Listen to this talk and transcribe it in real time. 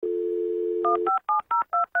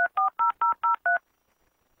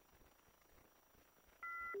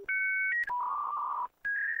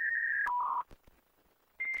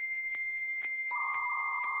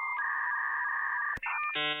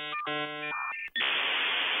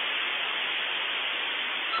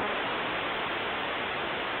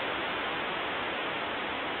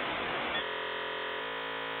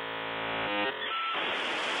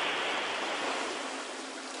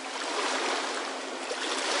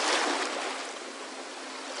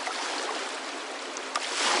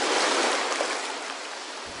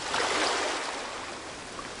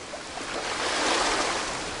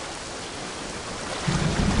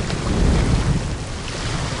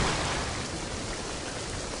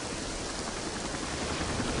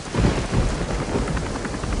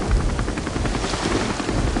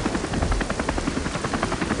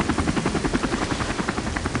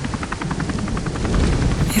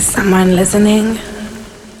Someone listening?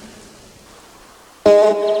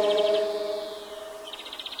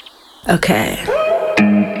 Okay.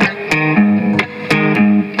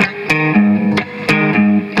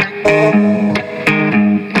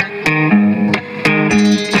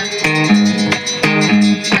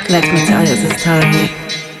 Let me tell you the story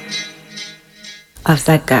of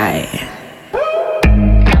that guy.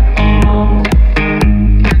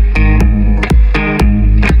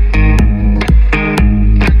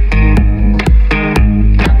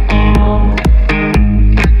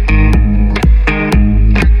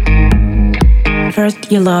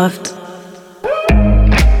 First you loved,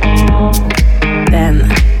 then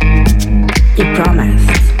you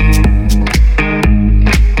promised.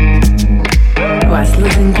 Was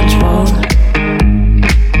losing control,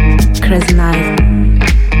 crazy night,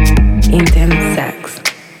 intense sex.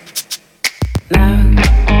 Now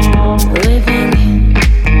living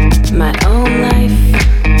my own life.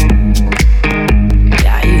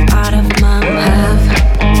 Got you out of my path,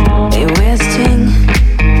 been wasting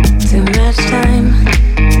too much time.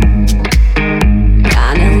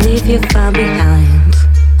 Gonna leave you far behind.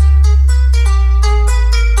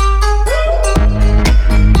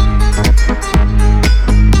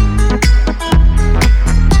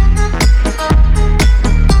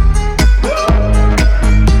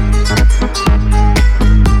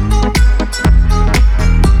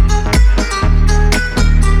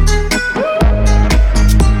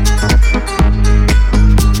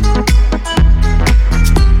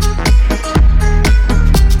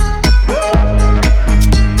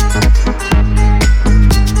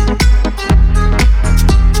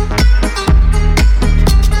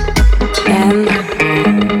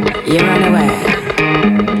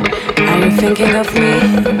 Thinking of me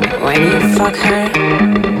when you fuck her?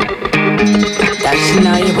 Does she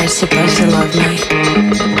know you were supposed to love me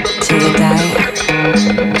till you die?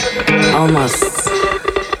 Almost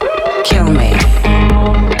kill me.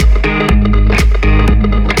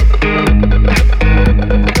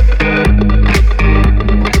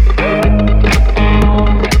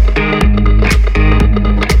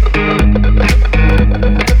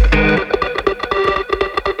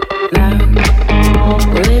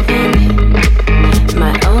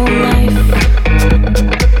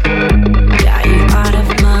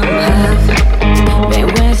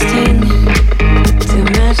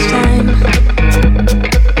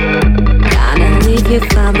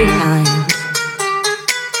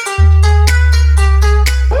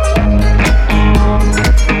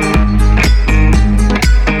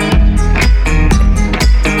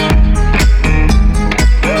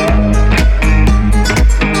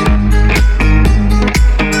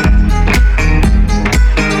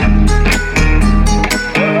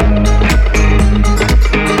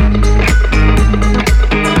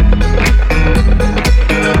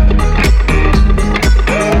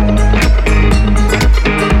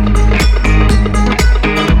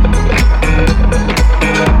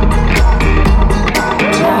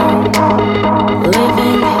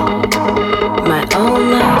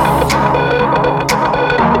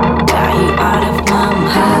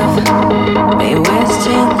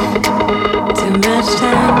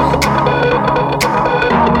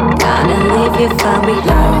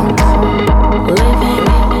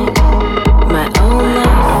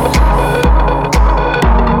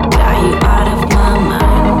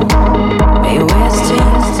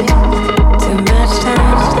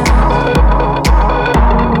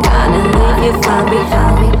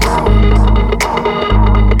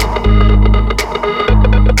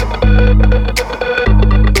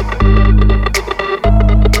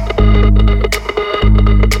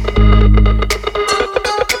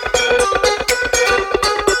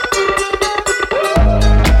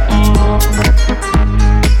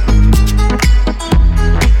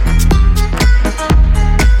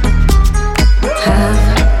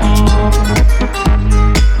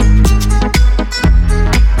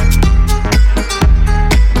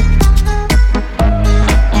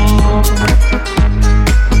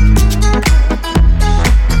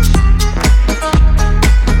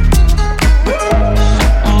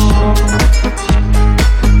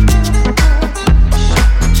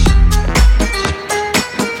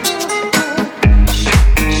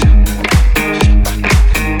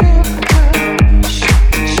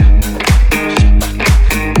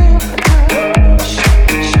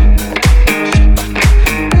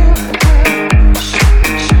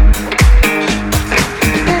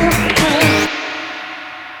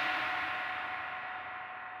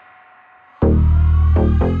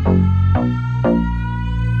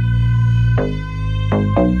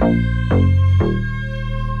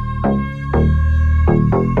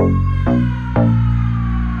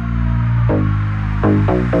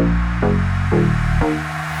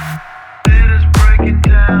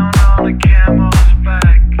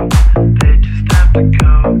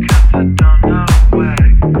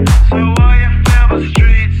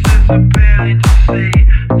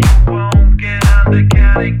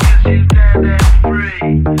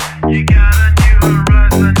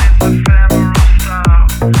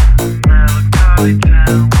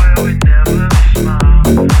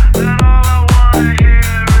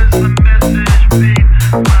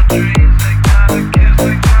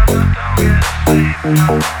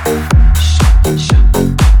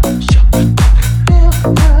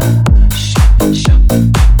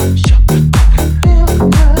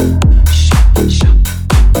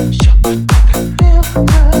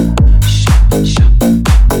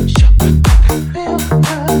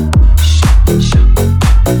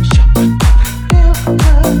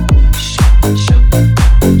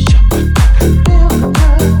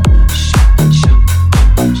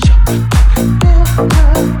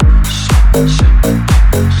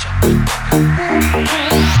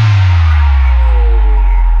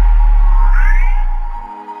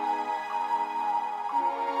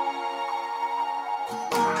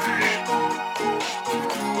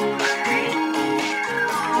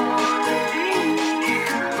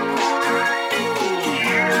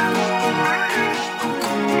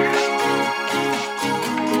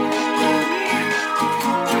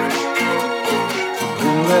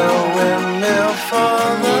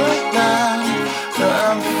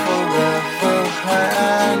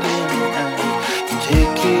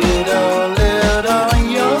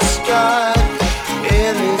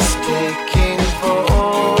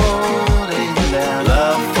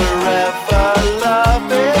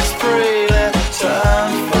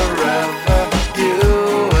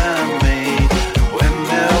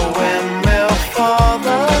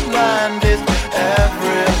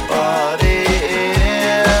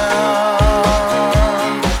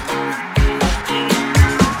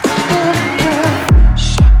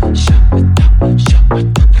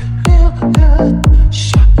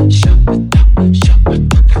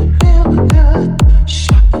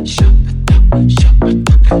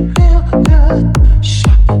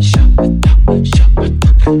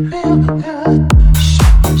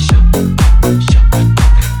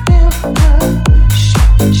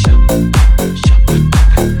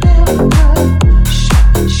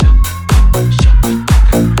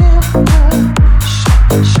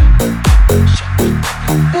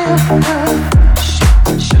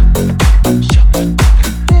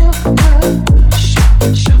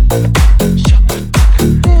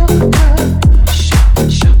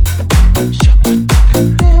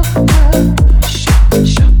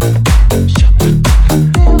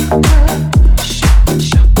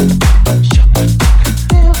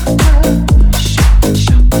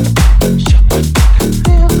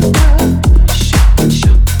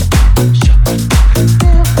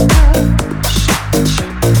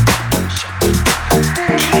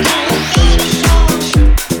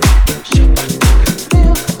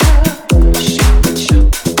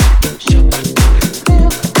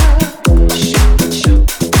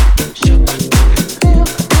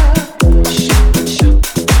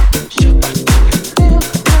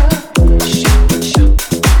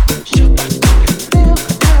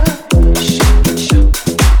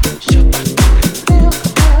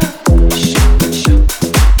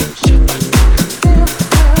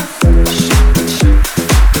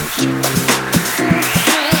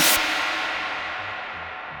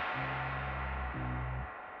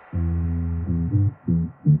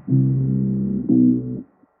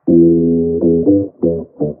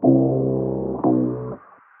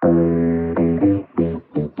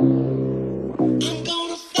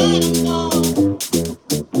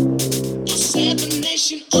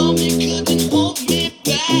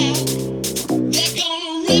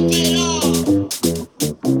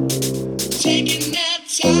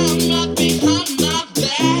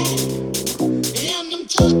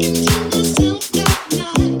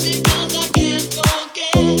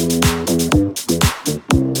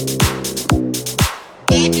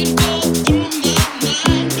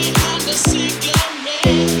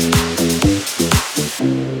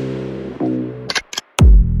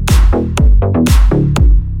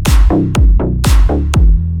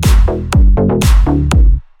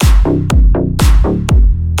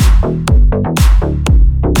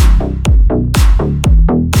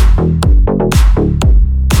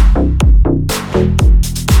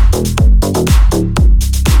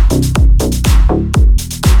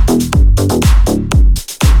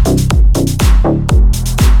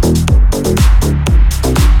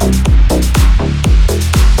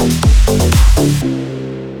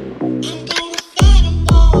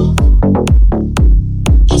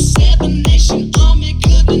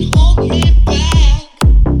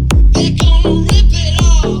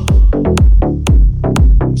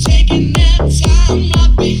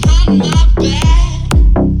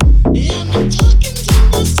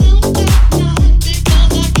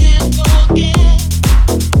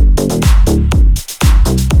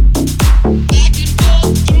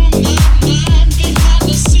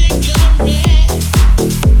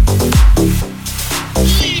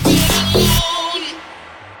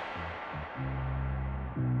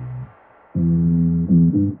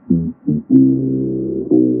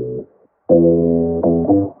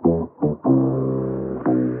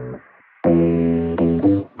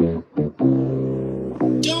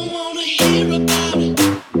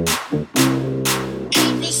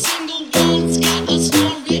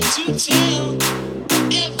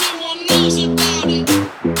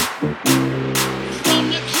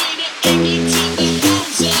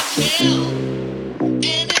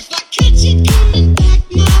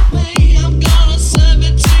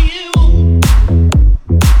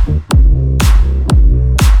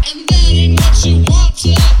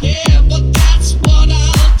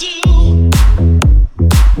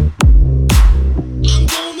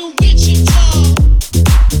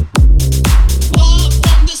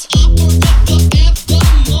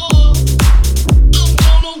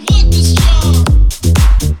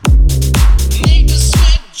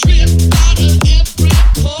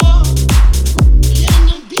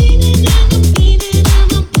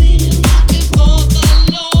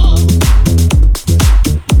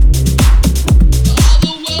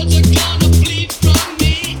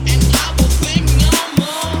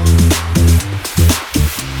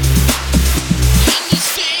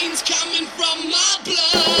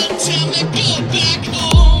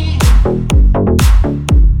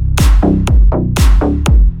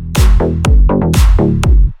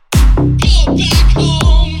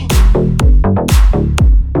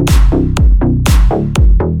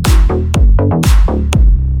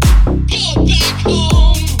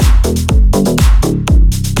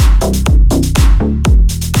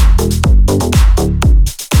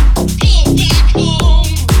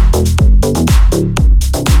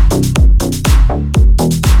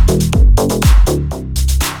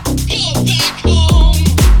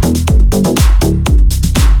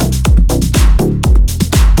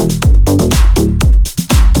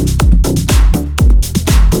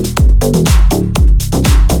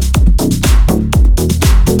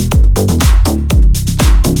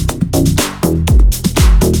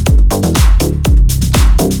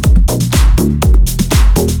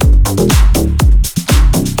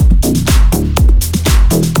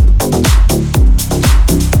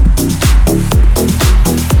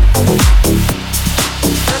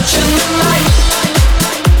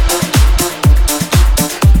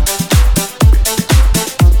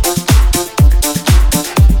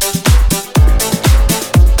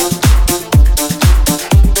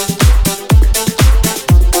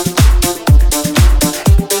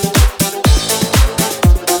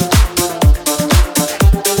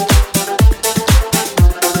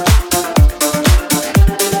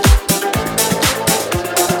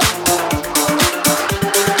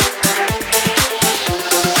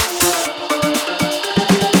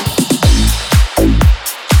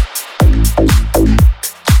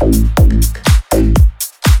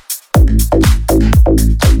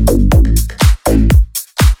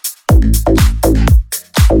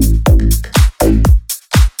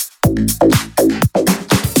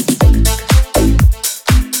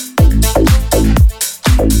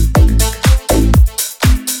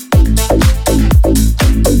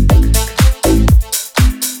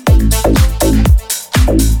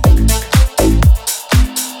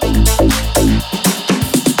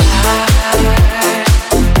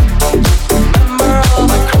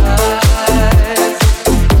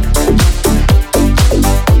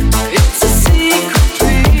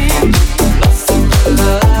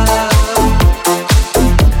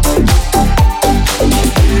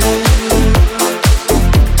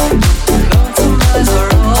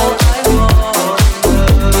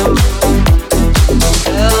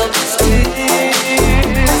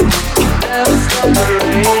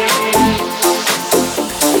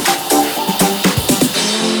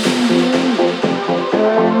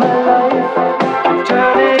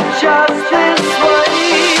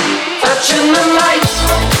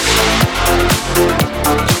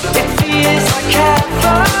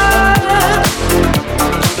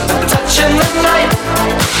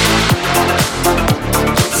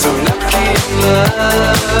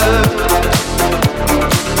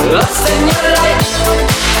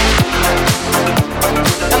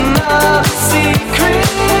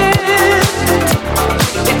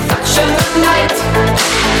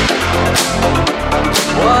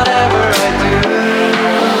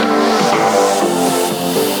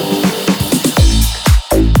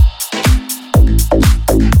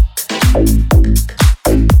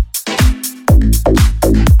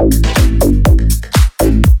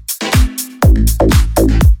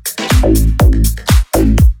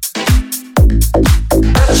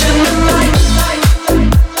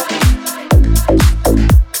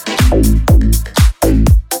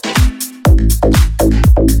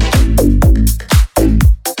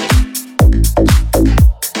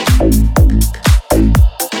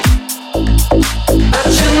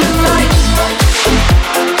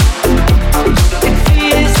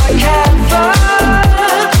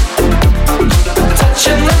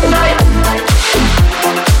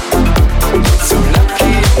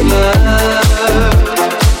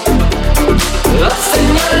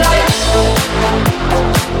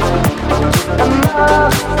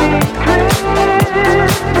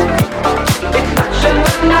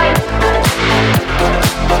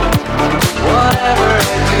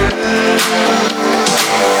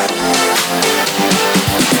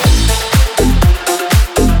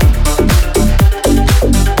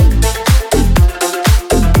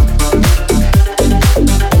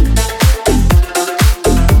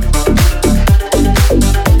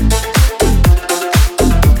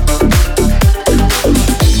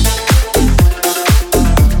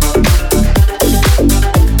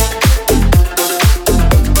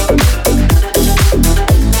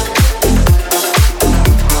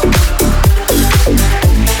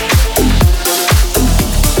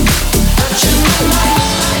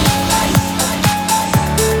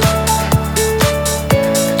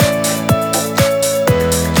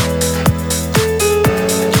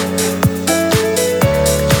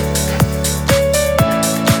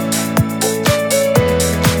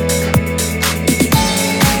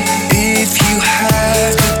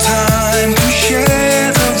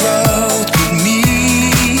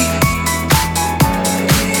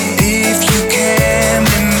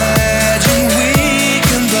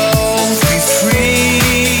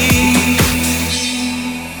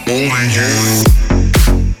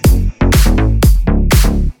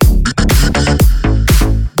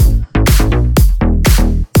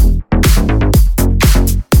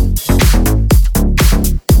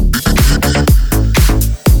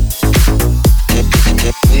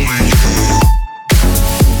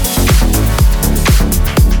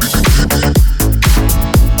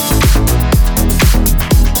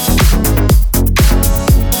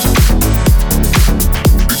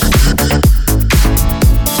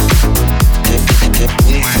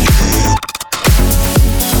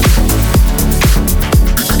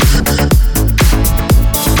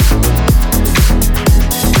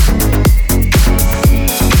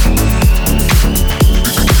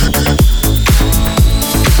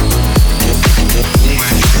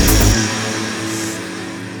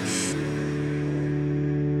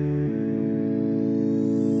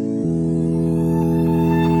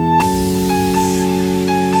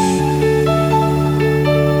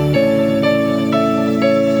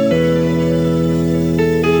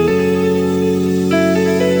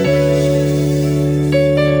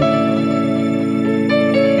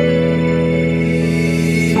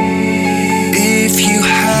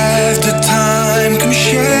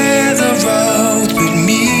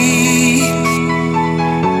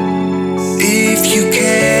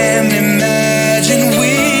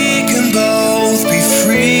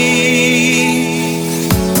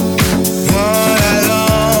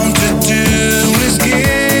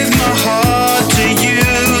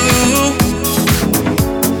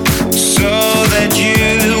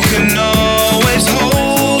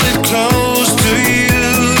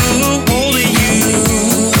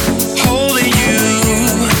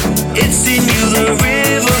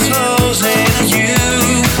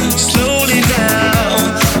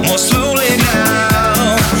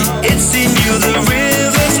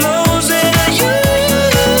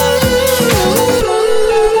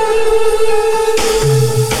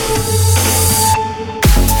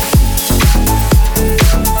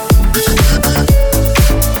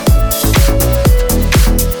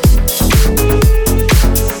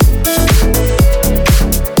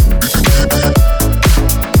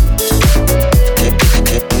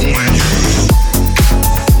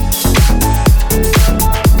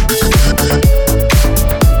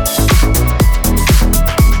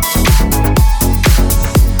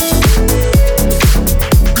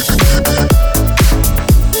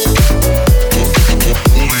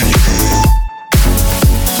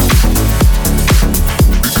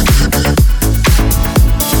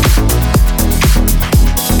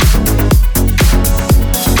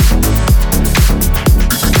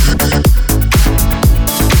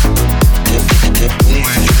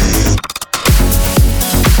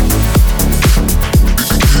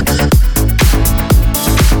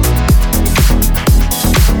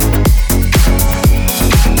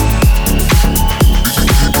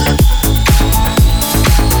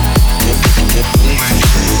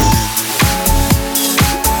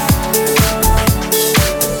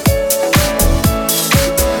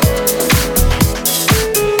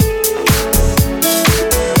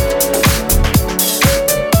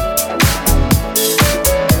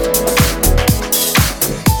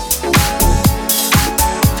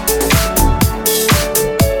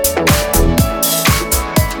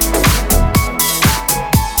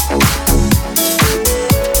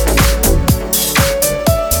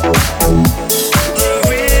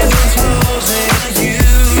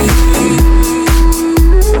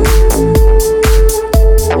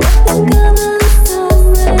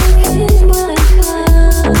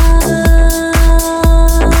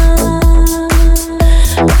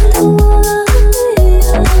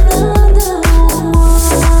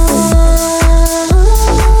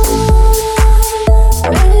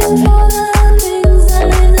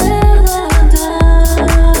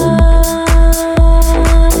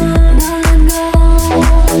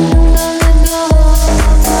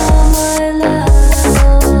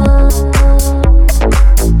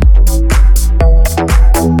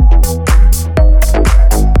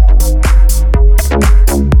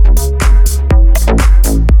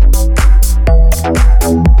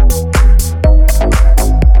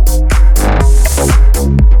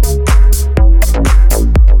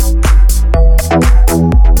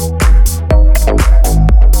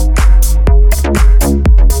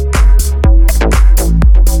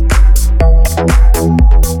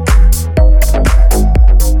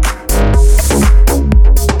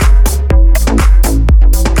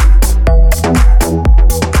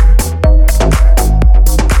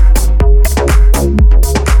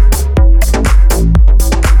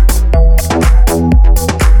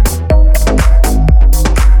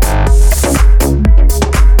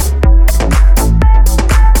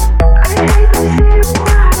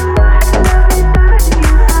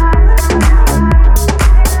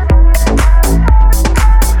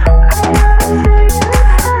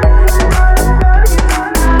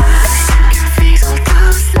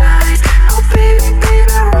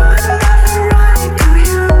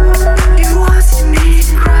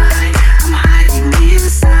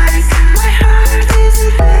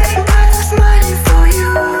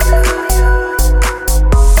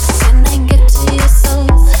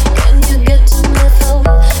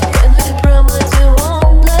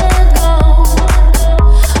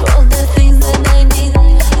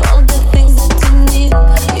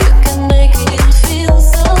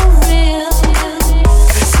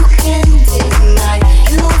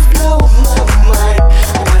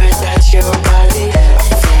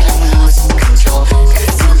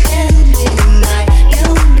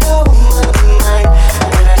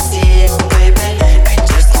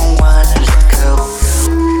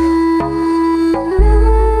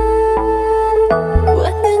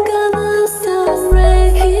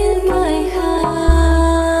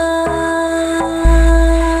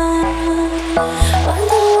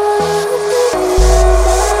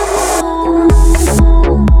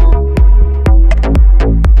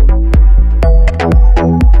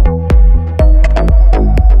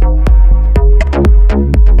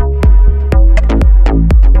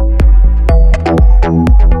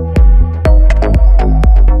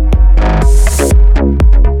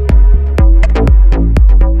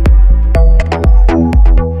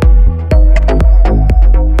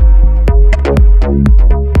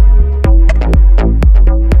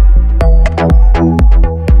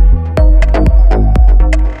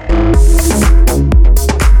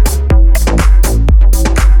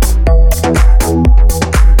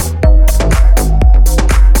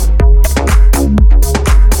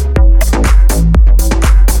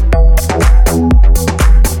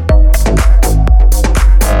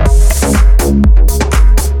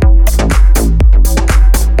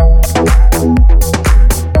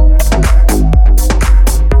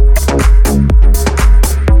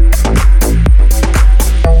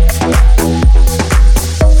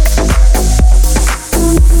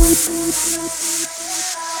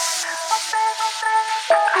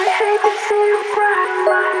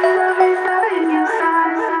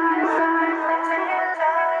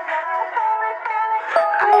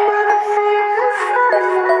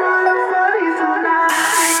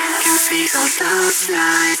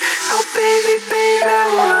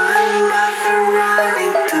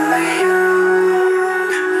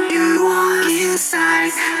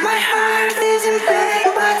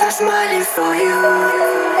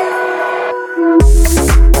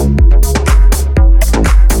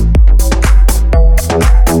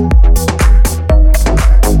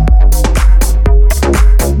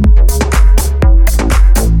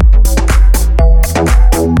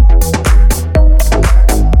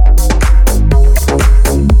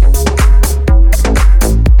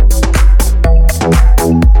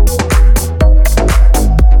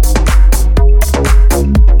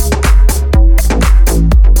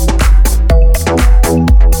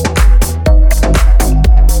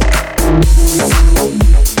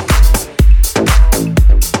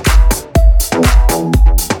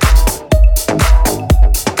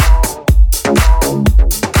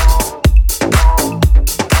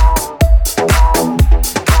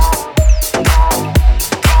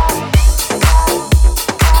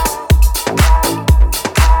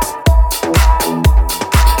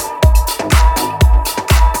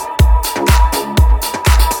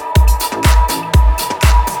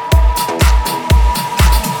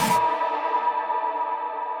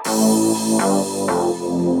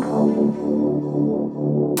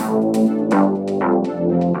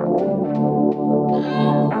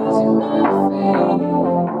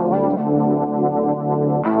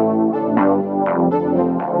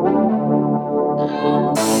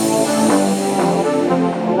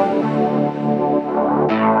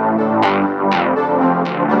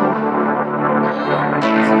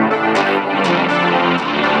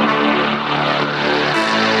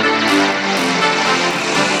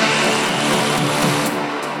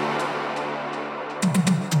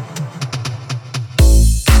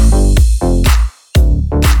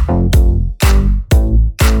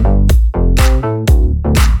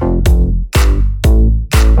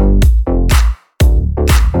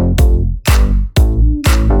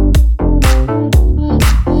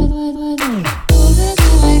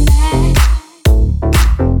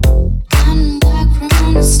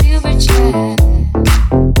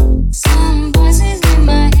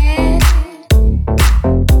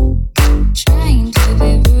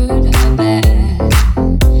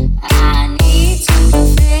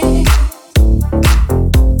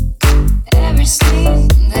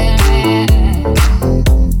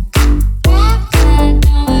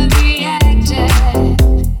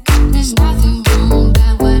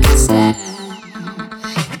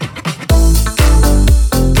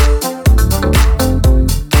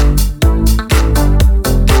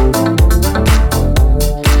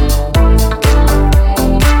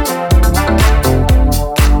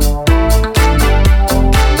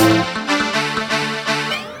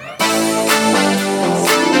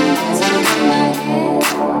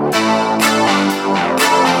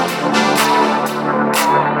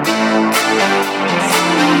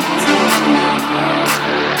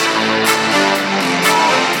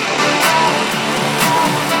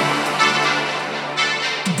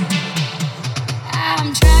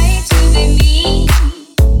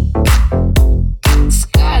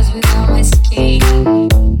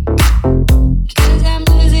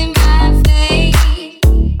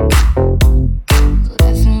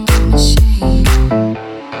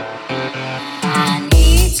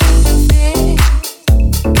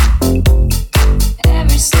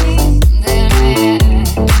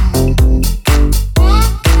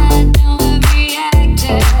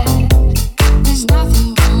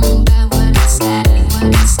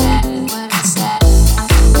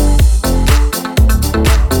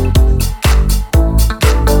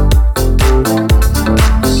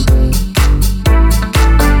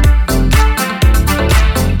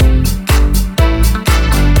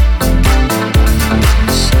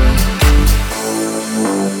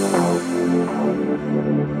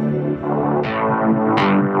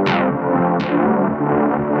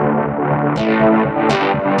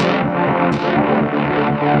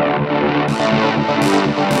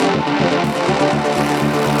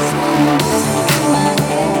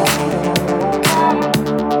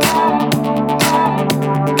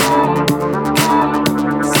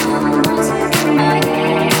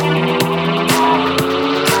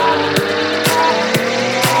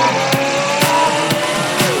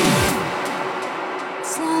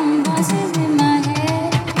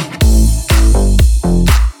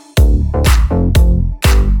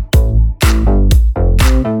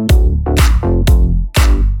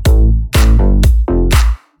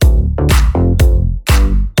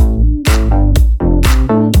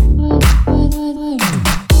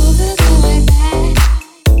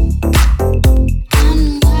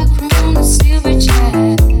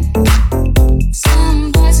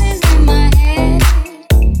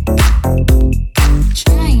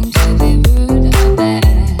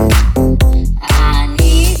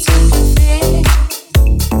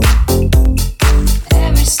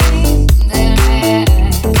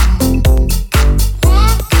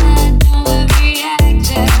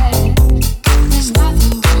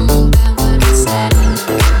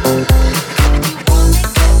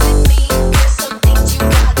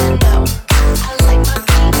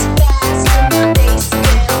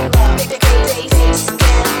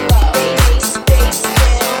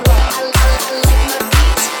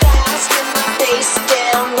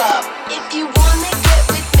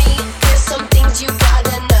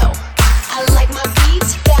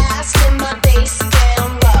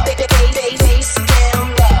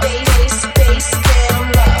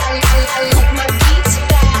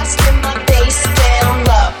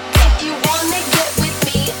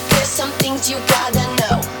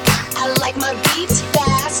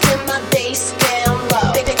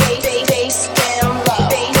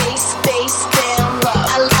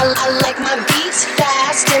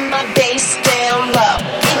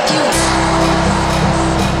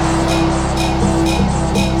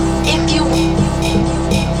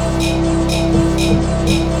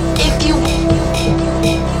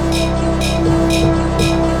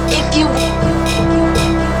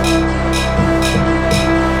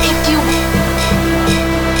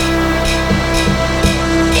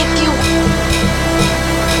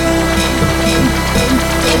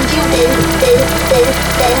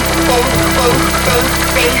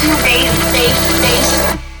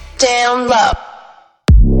 Down low.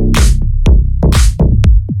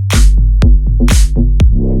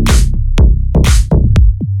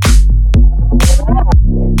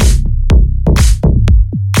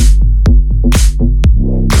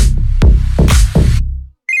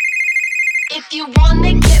 If you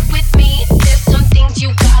wanna get with me, there's some things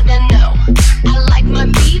you gotta know. I like my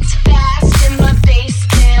beats fast and my bass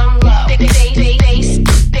down low. Bass, bass,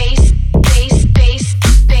 bass, bass, bass,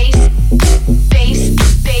 bass, bass,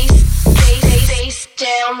 bass, bass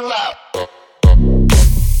down low.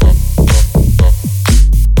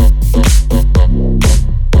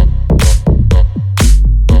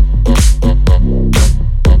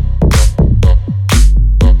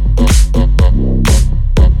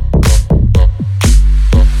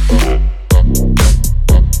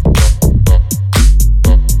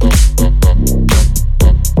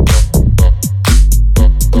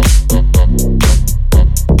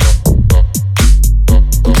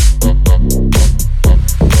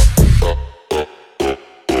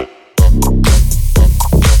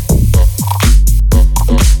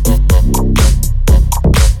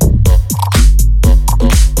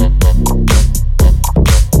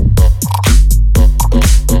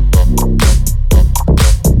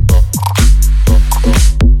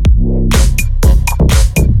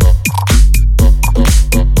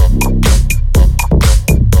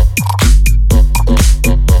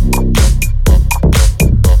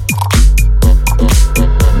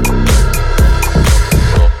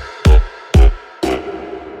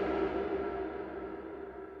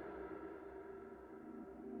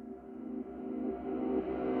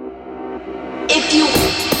 If you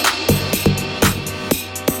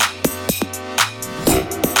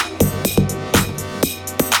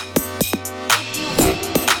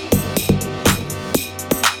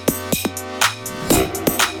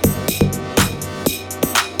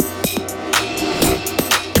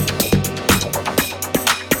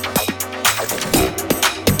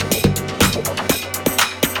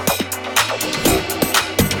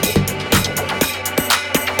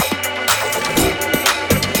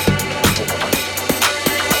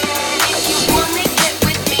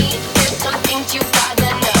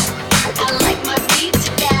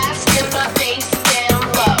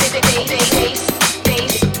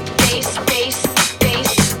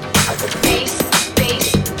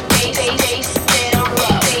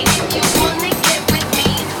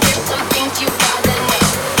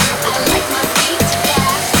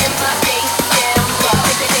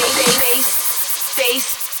bass, bass,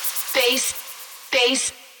 bass,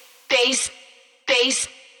 bass,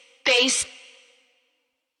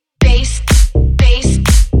 bass, bass, bass,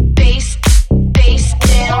 bass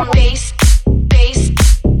down, bass, bass,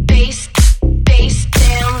 bass, bass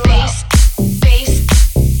down, bass, bass,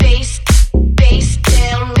 bass, bass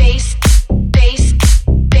down, bass, bass,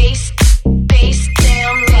 bass, bass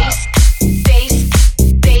down, bass, bass,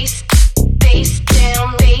 bass, bass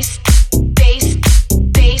down, bass, bass,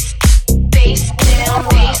 bass, bass down,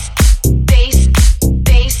 bass. Bass,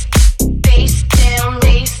 bass, bass down,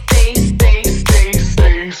 bass, bass, bass.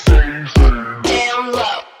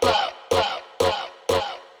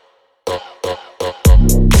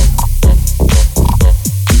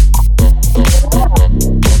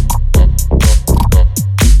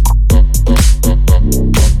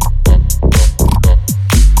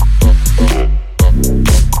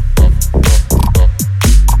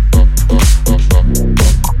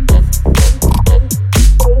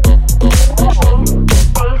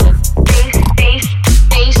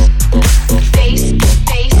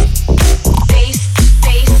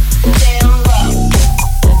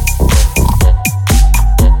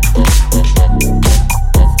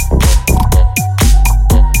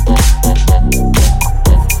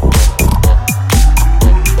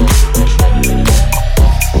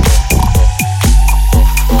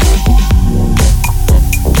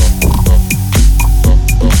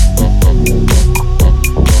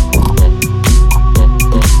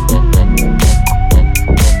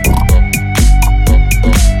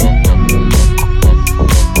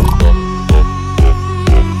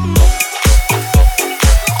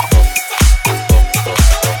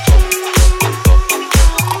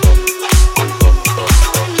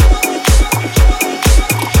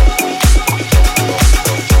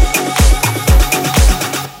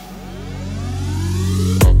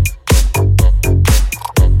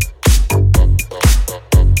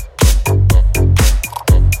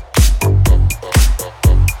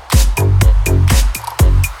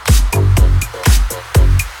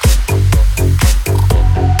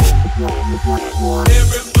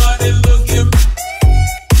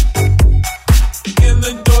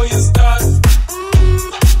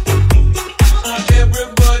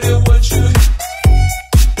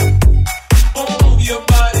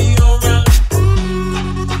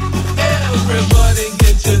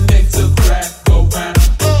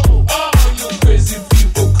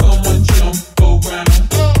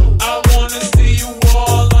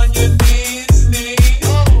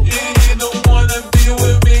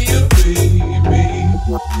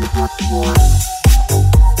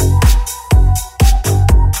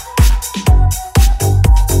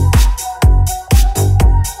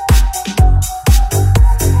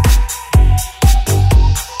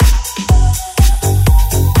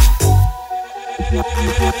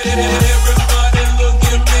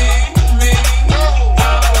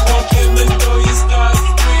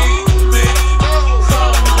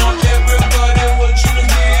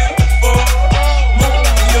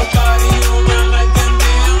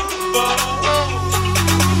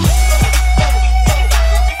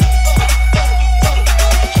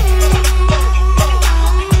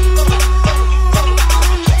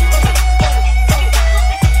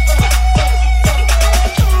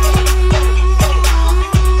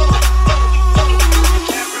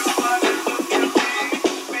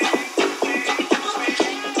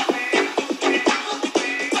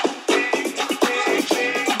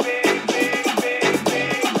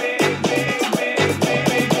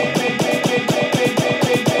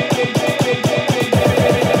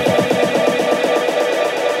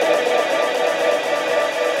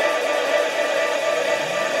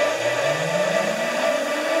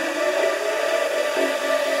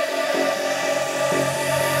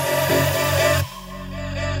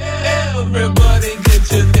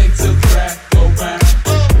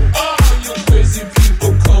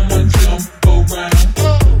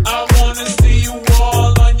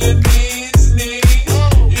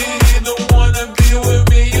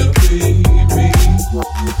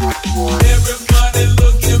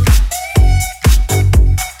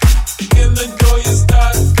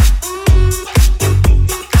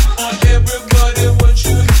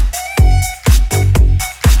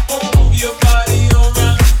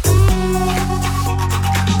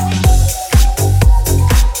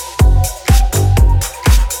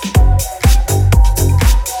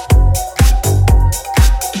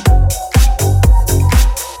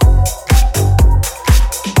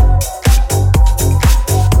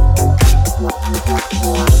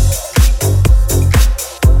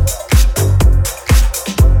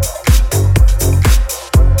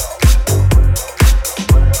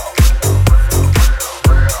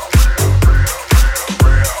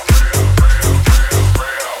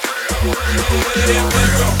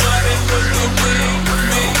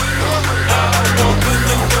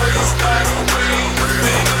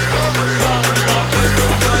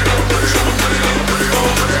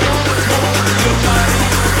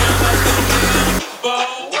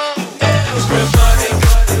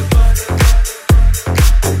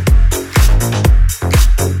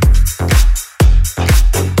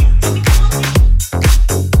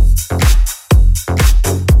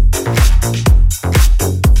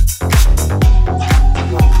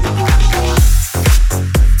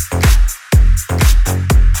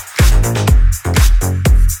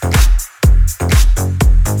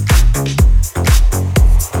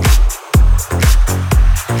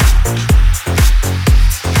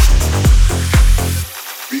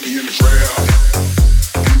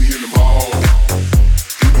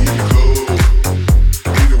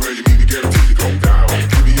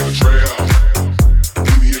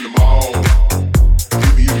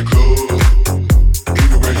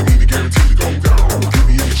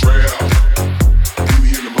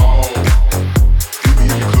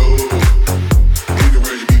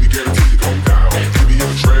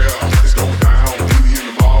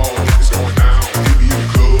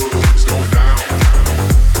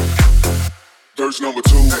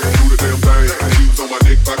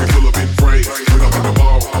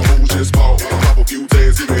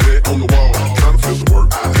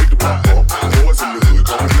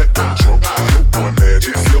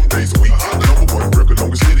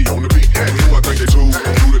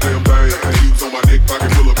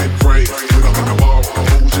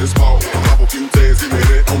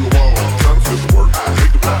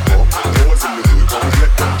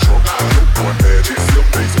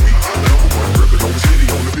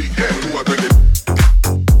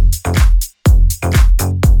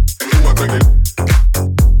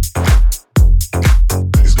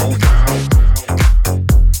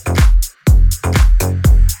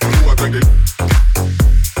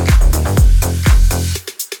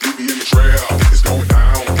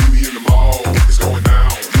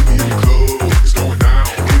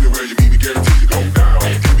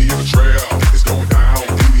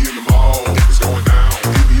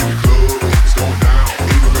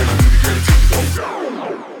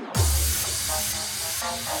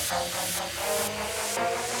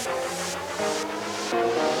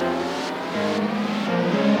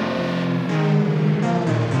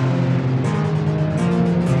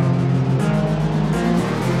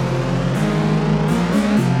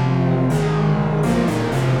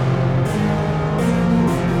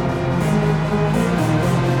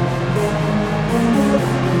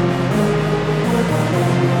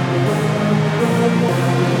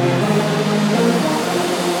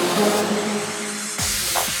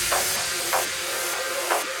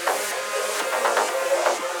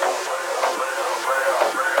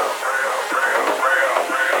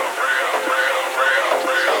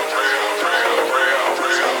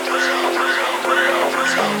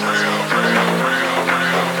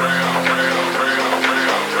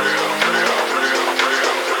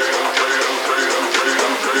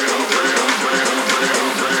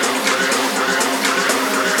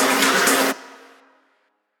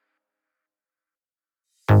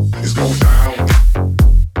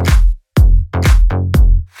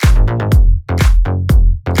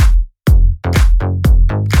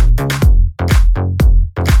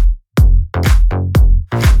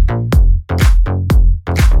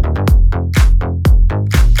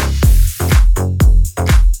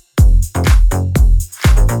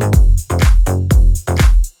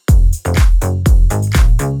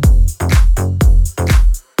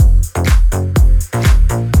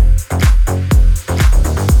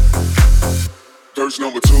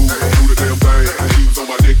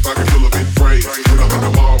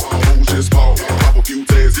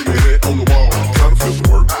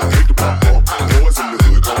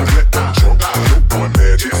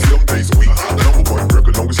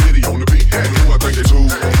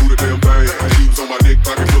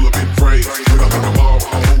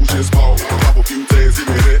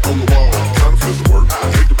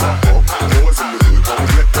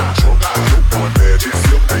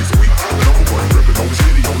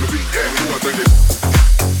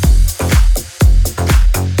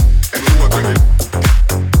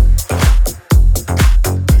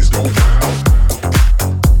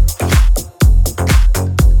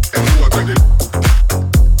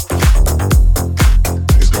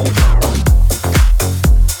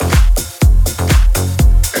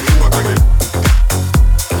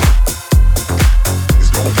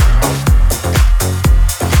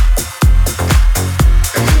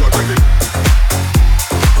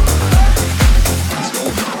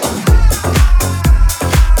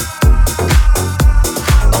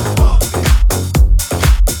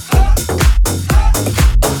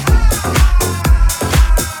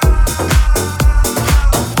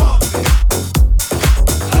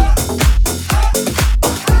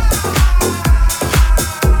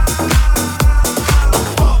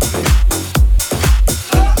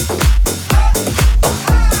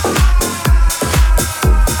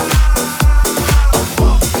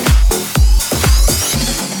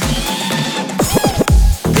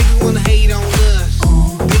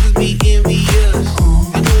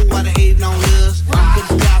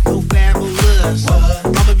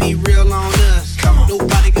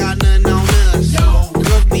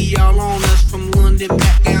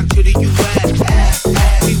 down to the US.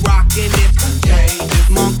 We rockin' it contagious,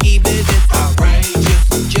 monkey business outrageous.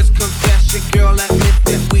 Just confess your girl admit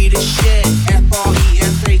that we the shit.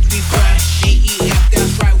 FRESH we fresh, DEF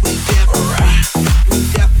that's right we different. We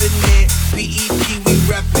definite, BET we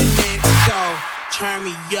reppin' it. So turn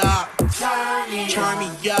me up, turn me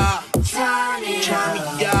up, turn me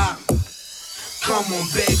up. Come on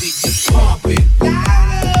baby, just pump it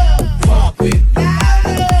louder, pump it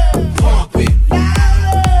louder, pump it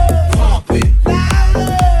louder, pump it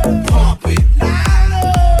louder, pump it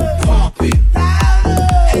louder, pump it louder,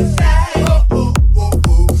 and say oh oh oh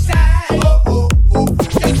oh, say oh oh oh,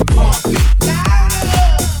 just pump it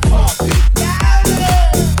louder, pump it louder,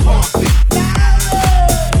 pump it louder,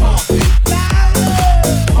 pump it louder,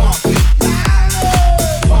 pump it louder,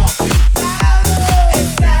 pump it louder, and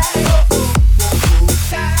say oh oh.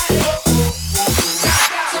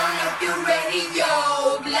 Turn up your radio,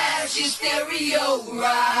 blast your stereo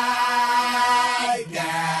right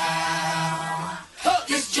now.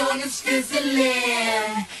 This joint is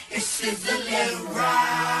fizzling, it's sizzling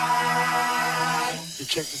right. You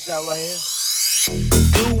check this out right here.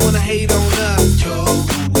 Do wanna hate on us, Joe.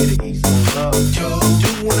 We the East on love, Joe.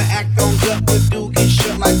 Do wanna act on gut, but do get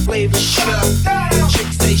shut like Flavor Shut. Chick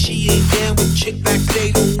say she ain't down with chick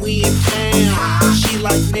backstage when we in town. She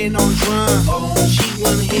like men on drum. She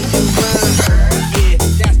wanna hit the run. Yeah,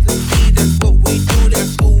 that's the key, that's what we do,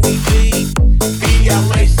 that's who we be.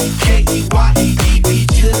 BLACKEYEDB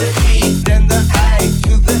to the E, then the A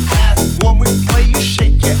to the S. When we play, you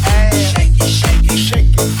shake your ass. Shake it, shake it,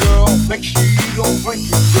 shake it, girl. Make sure you don't break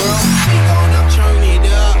it, girl. We gonna turn it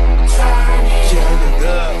up, turn it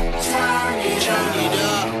up, turn it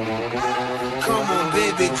up. Come on,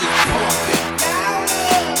 baby, just pump it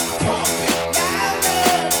louder, pump it louder,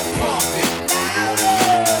 pump it louder,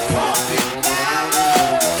 pump it louder,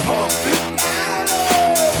 pump it louder,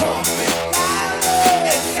 pump it louder,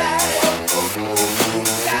 and say oh oh oh,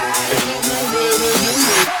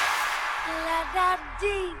 La da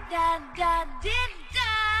dee da da dee da.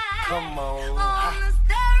 come on. On the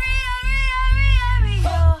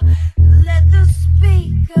stereo, let the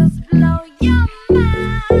speakers blow your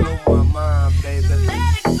mind. Blow my mind, baby.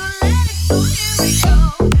 Let it go, here we go.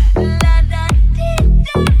 La da dee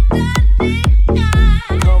da da dee da.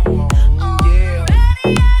 Come on, yeah.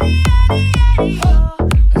 Radio,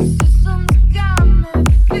 the system's got me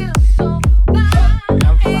feel so fine.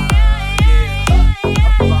 I'm fine, yeah.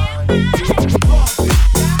 I'm fine. Pump it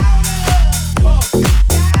louder, pump it louder, pump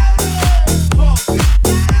it louder, pump it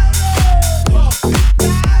louder,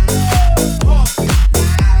 pump it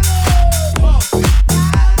louder, pump it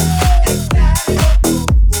louder, and say oh oh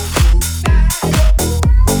oh, say oh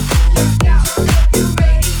oh oh, yeah. Your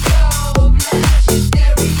radio, blast your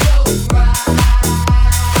stereo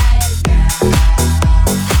right now.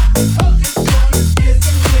 This joint is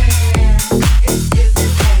sizzling, it's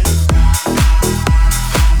sizzling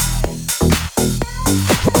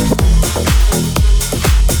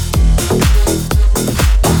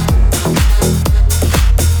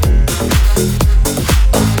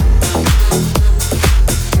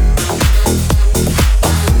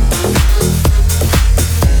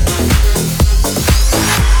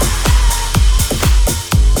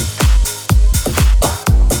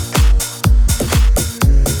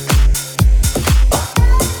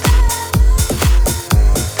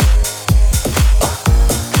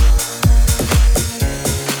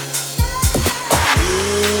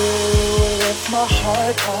lift my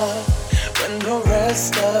heart up when the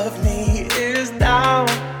rest of me is down.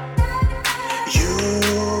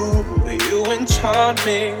 You enchant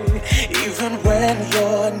me even when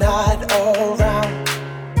you're not around.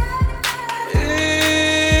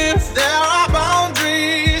 If there are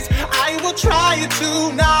boundaries, I will try to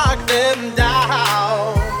knock them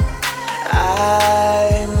down.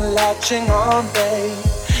 I'm latching on, babe.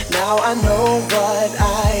 Now I know what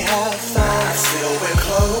I have found. I feel we're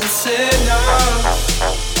close enough.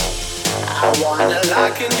 I wanna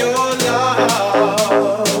lock in your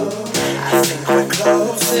love. I think we're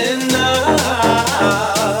close enough.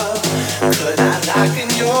 Could I lock in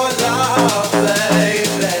your love,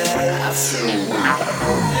 baby? I feel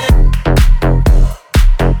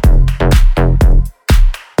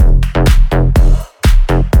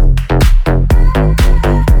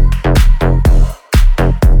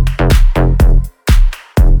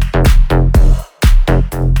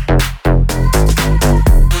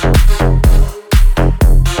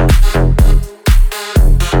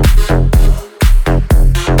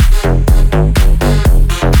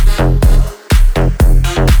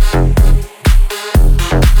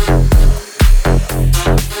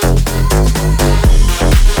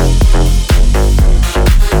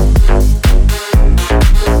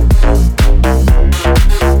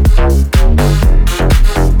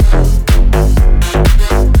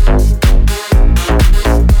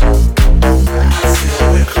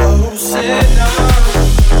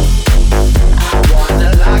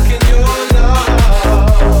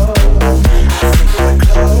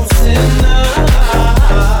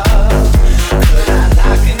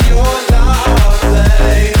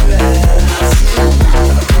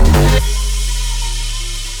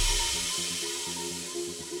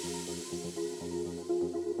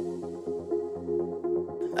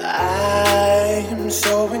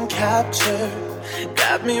so encaptured,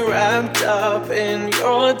 got me wrapped up in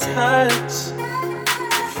your touch.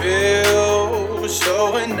 Feel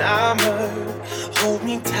so enamored, hold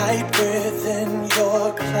me tight within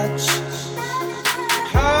your clutch.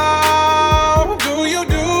 How do you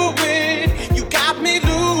do it? You got me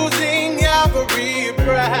losing every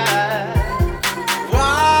breath.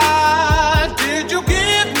 What did you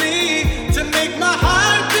give me to make my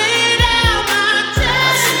heart beat out my chest?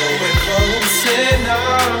 I feel we're close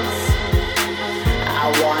enough. I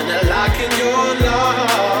wanna lock in your love.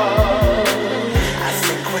 I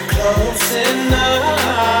think we're close enough.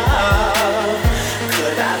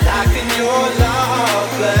 Could I lock in your love,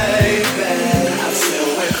 baby? I feel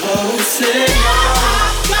we're close enough.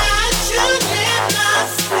 I got you in my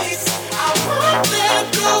space. I won't let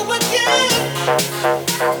go again.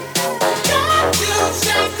 Got you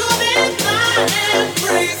tangled in my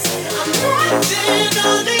embrace. I'm watching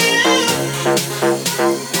on the end.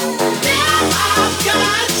 Now I've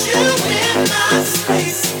got you in my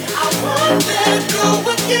space. I won't let go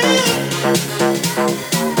again.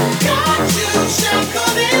 Got you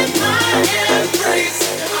tangled in my embrace.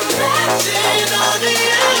 I'm watching on the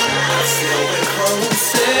end. I feel we're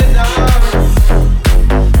close enough.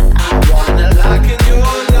 I wanna lock in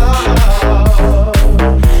your love.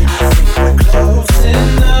 I think we're close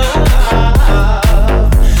enough.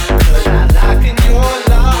 Could I lock in your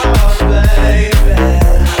love, baby?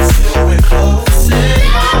 I feel we're close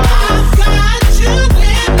enough. I've got you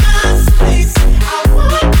in my space. I won't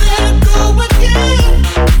let go again.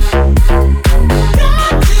 Got you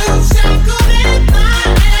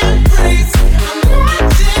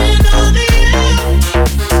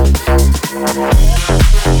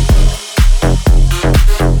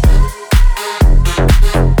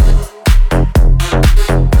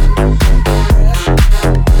tangled in my embrace. I'm watching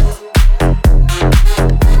on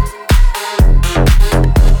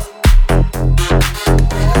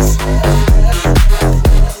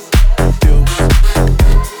the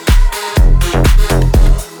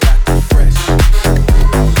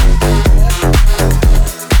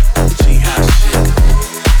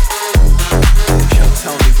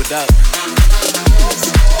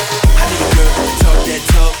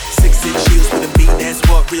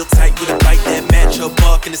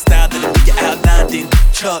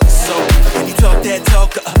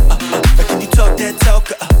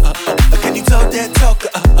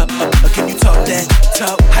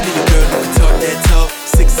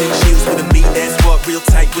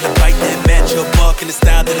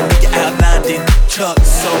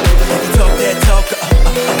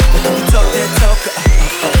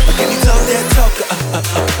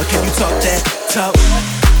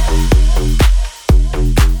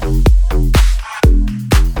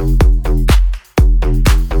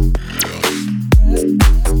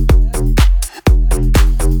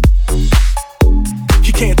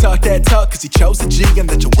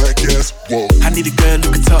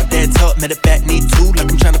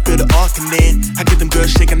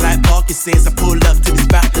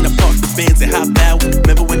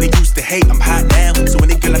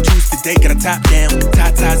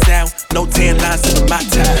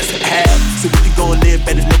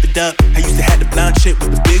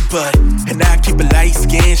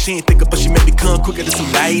she ain't think but she made me come quicker than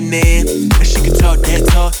some lightning. And she can talk that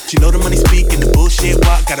talk. She know the money speaking, the bullshit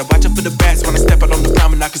walk. Gotta watch out for the bats when I step out on the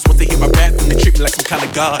promenade. Cause once they hear my rap, then they treat me like some kind of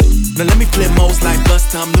god. Now let me flip modes like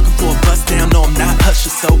Buster. I'm looking for a bust down. No, I'm not Usher,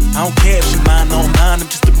 so I don't care if she mine or mine. I'm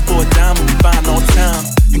just looking for a dime we can find on time.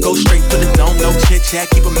 And go straight for the dome, no chit chat.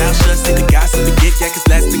 Keep them out shut, see the gossip and get that. Cause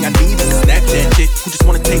last thing I need is a Snapchat chick who just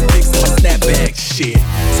wanna take pics of my snapback shit.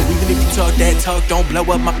 So even if you talk that talk, don't blow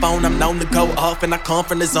up my phone. I'm known to go off and I come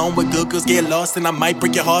from the zone where good girls get lost. And I might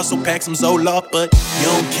break your heart, so pack some Zoloft. But you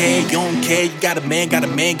don't care, you don't care. You got a man,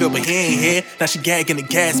 girl, but he ain't here. Now she gagging and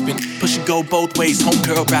gasping. Push it go both ways,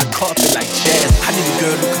 homegirl ride carpet like jazz. I need a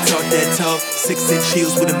girl who can talk that talk. 6-inch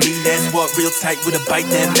heels with a mean ass walk, real tight with a bite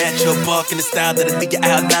that match your bark. In the style that'll leave you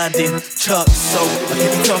outlined in Chuck. So can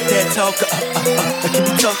you talk that talk? Can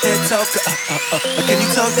you talk that talk? Can you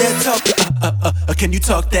talk that talk? Can you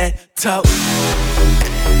talk that talk?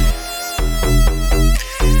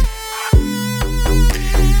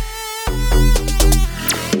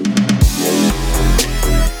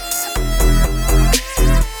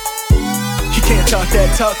 Can't talk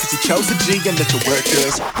that talk cause you chose a G and let your work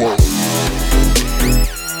does. Whoa.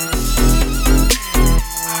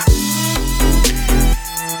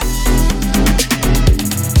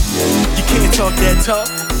 You can't talk that talk.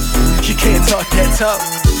 You can't talk that talk.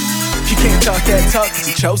 You can't talk that talk, cause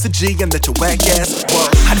you chose a G and let your whack ass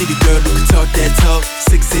walk. I need a girl who can talk that talk.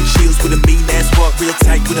 6-inch heels with a mean ass walk. Real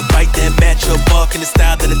tight with a bite that match your walk. In the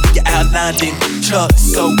style that'll be your outlined in chalk.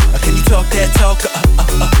 So, can you talk that talk?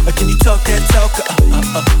 Can you talk that talk?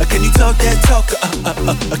 Can you talk that talk?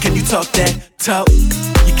 Can you talk that talk?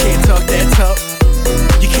 You can't talk that talk.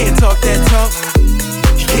 You can't talk that talk.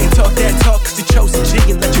 You can't talk that talk, cause you chose a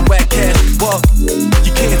G and let your whack ass walk.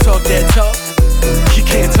 You can't talk that talk. You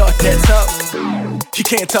can't talk that talk. You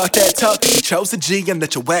can't talk that talk, cause you chose a G and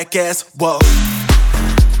let your whack ass walk.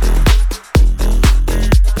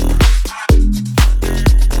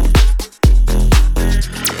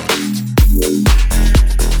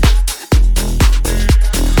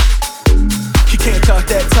 Talk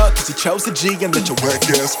that talk, cause you chose a G and let your work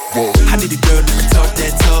ass walk. I need a girl who can talk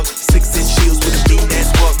that talk. 6-inch heels with a mean ass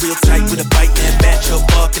walk. Real tight with a bite that match your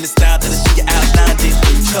walk. In the style that'll see you outlined in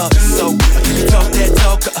chalk. So, can you talk that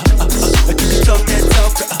talk? Can you talk that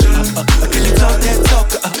talk? Can you talk that talk?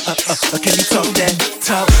 Can you talk that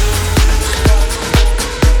talk?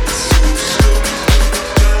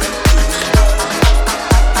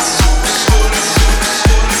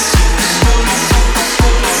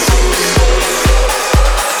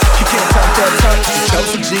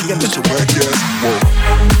 Chose a G and let your work ass walk.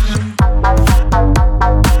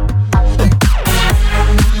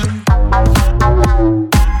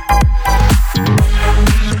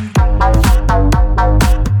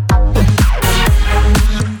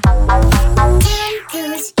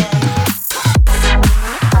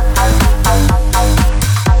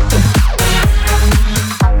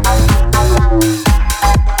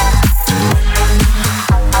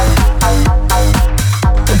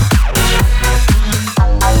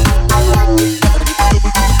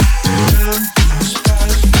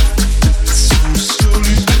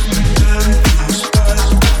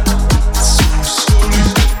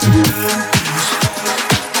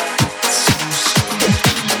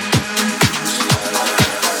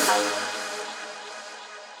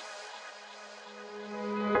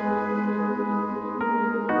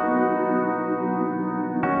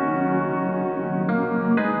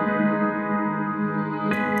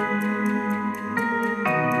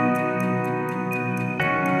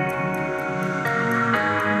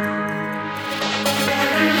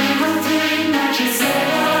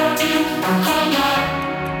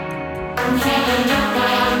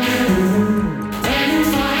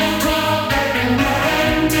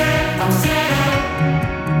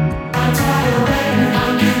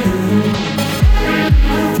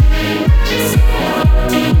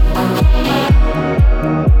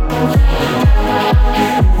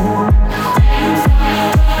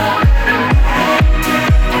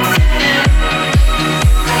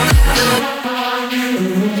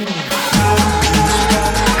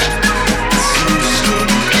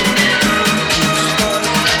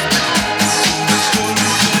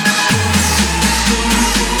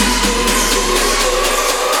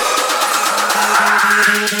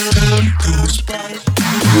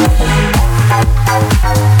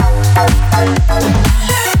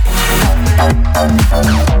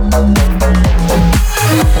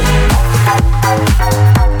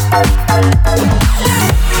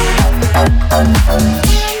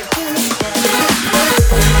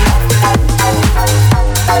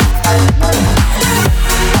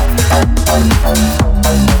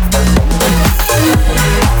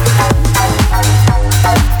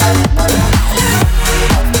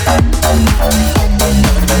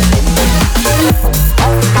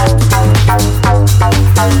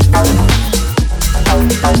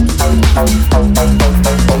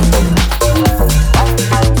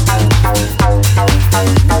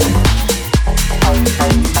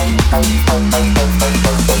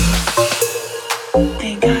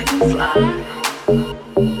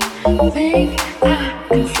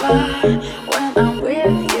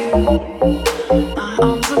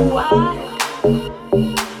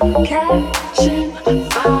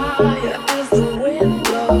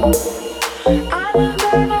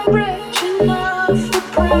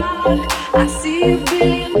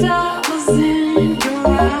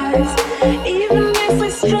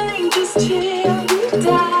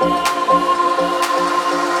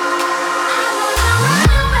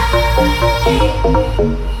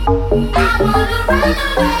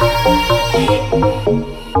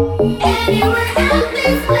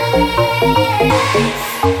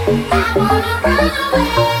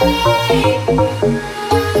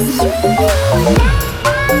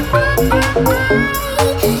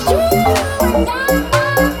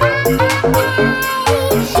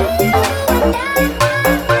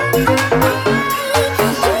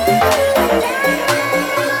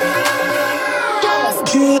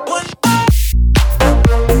 Good one.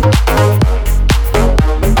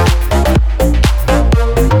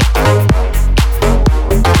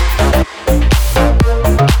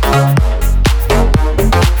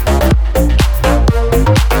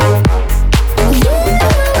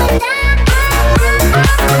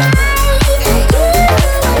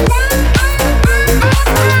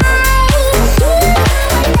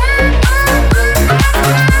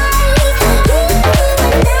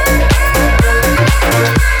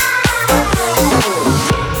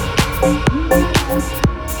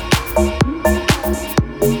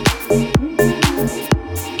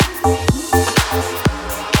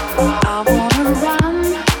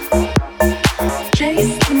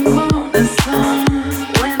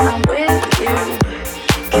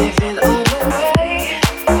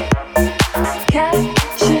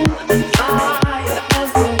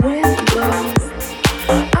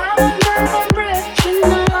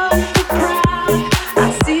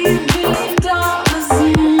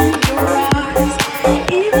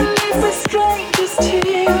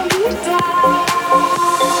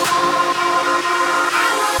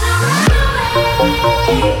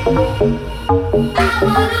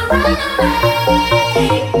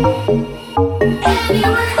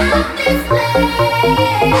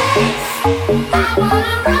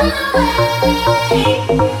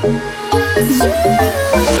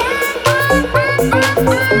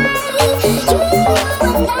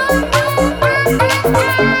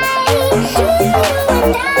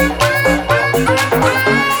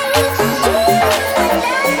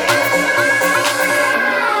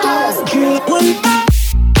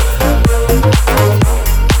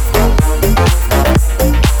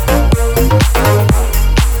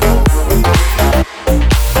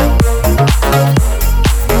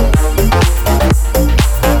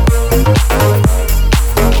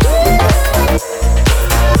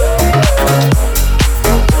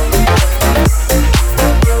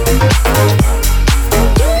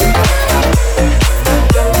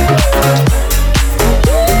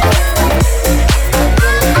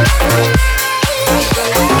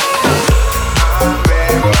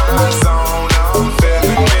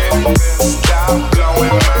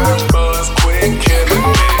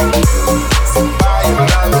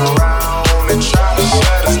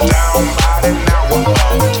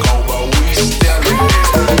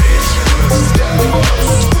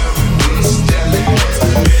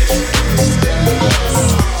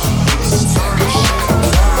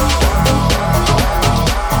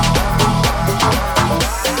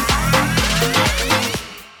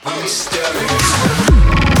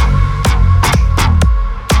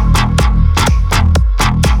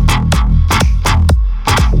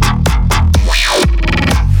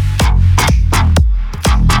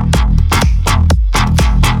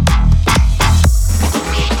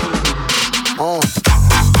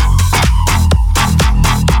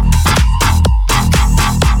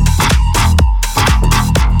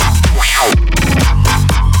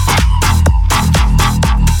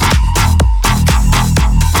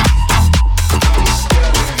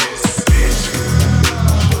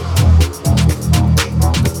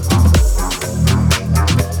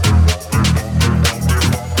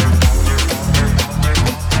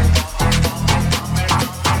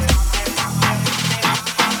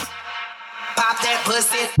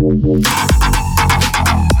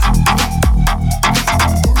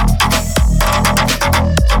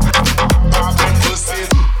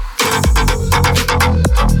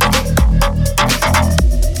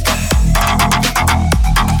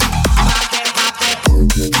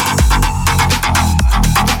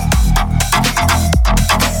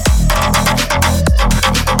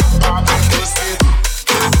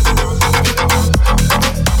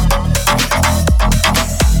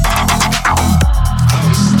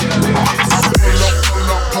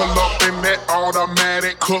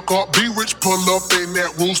 Cook up, be rich, pull up in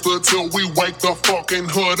that rooster till we wake the fucking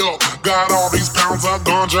hood up. Got all these pounds of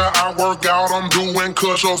ganja, I work out, I'm doing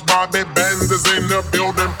cushions. Bobby Benders in the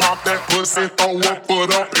building, pop that pussy, throw a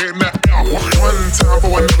foot up in the air. One time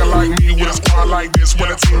for a nigga like me with a squad like this,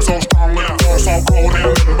 with a team so strong and a force so cold,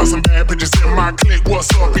 and nothing but some bad bitches in my clique. What's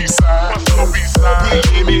up, Eastside?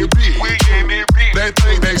 We in it big. They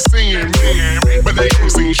think they seeing me, but they ain't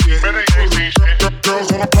seen shit.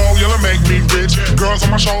 Girls on the pole, yellow make me rich. Girls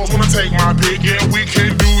on my shows wanna take my pick. Yeah, we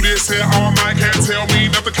can do this here all night. Can't tell me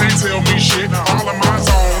nothing, can't tell me shit. All in my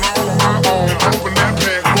zone, all on my own. Open that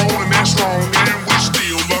pack, rolling that strong, and we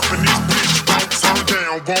still up in this bitch. Won't turn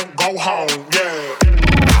down, won't go home.